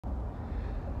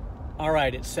All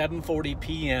right, it's 7:40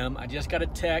 p.m. I just got a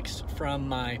text from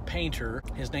my painter.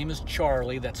 His name is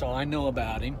Charlie. That's all I know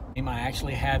about him. I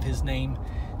actually have his name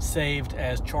saved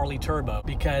as Charlie Turbo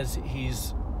because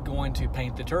he's going to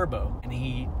paint the turbo. And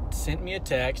he sent me a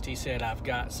text. He said, I've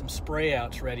got some spray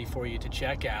outs ready for you to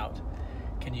check out.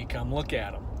 Can you come look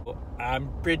at them? Well,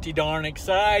 I'm pretty darn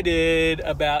excited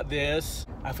about this.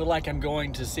 I feel like I'm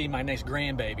going to see my next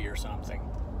grandbaby or something.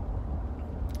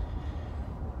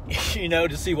 You know,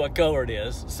 to see what color it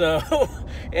is. So,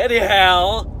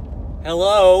 anyhow,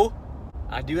 hello.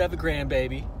 I do have a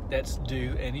grandbaby that's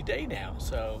due any day now.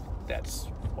 So, that's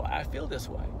why I feel this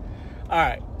way. All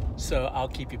right, so I'll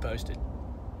keep you posted.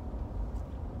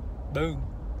 Boom.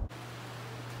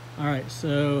 All right,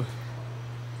 so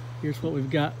here's what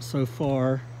we've got so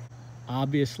far.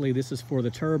 Obviously, this is for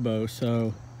the turbo,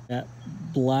 so that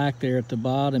black there at the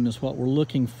bottom is what we're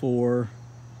looking for.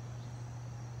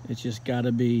 It's just got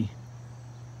to be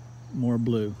more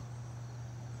blue.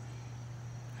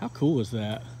 How cool is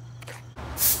that?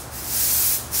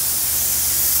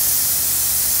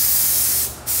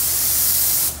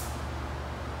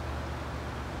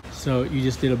 So you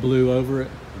just did a blue over it?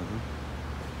 Mm-hmm.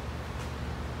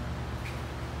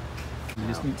 You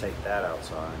just need to take that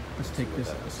outside. Let's take this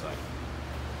outside.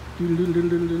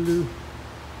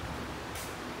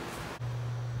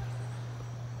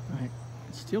 Alright,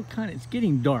 it's still it's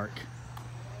getting dark.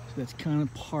 So that's kind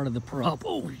of part of the problem.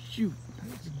 Oh shoot,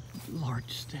 that's a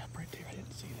large step right there. I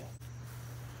didn't see that.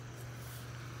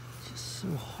 It's just so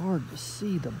hard to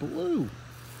see the blue.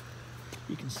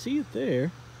 You can see it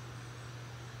there.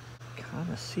 Kind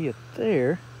of see it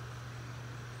there.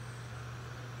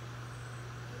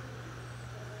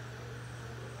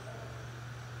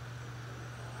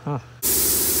 Huh.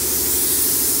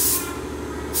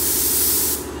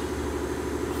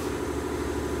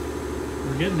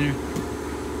 We're getting there.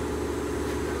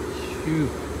 Shoot.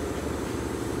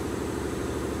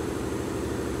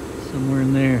 Somewhere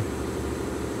in there.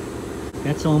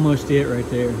 That's almost it right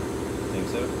there. Think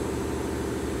so?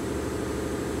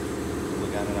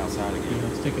 Look at it outside again. Yeah,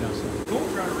 let's take it outside. Cool,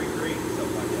 trying to recreate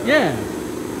stuff like that. Yeah,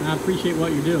 I appreciate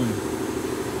what you're doing.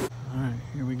 All right,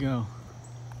 here we go.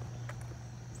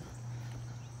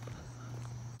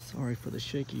 Sorry for the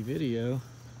shaky video.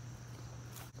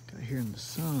 Got here in the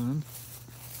sun.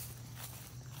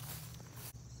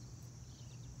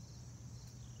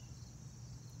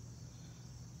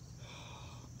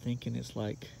 Thinking it's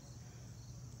like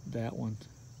that one.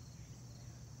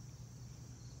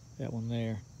 That one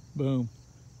there. Boom.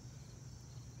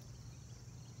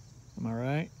 Am I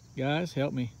right? Guys,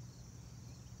 help me.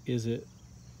 Is it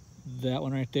that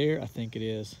one right there? I think it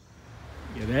is.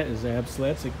 Yeah, that is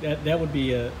absolutely, that would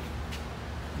be a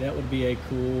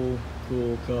cool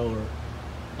color.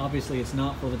 Obviously it's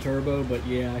not for the turbo, but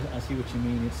yeah, I see what you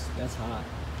mean. That's hot.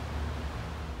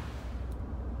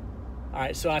 All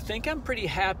right, so I think I'm pretty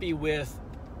happy with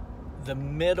the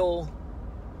middle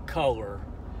color,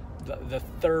 the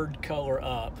third color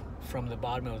up from the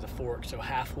bottom of the fork, so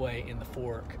halfway in the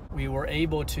fork. We were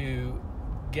able to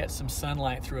get some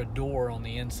sunlight through a door on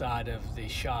the inside of the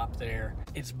shop there.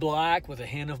 It's black with a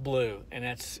hint of blue, and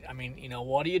that's, I mean, you know,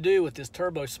 what do you do with this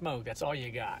turbo smoke? That's all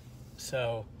you got.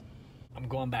 So I'm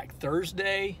going back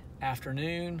Thursday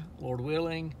afternoon, Lord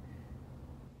willing,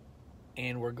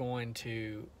 and we're going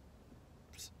to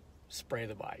spray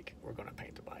the bike. We're going to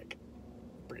paint the bike.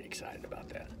 Pretty excited about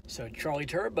that. So Charlie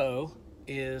Turbo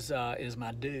is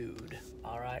my dude.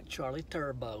 All right, Charlie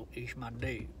Turbo is my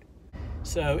dude.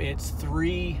 So it's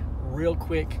 3 real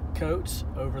quick coats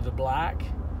over the black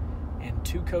and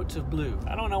 2 coats of blue.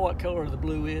 I don't know what color the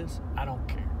blue is. I don't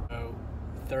care. So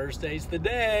Thursday's the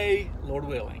day, Lord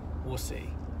willing. We'll see.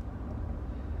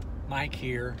 Mike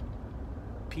here.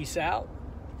 Peace out.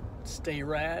 Stay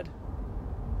rad.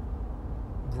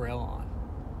 Grill on.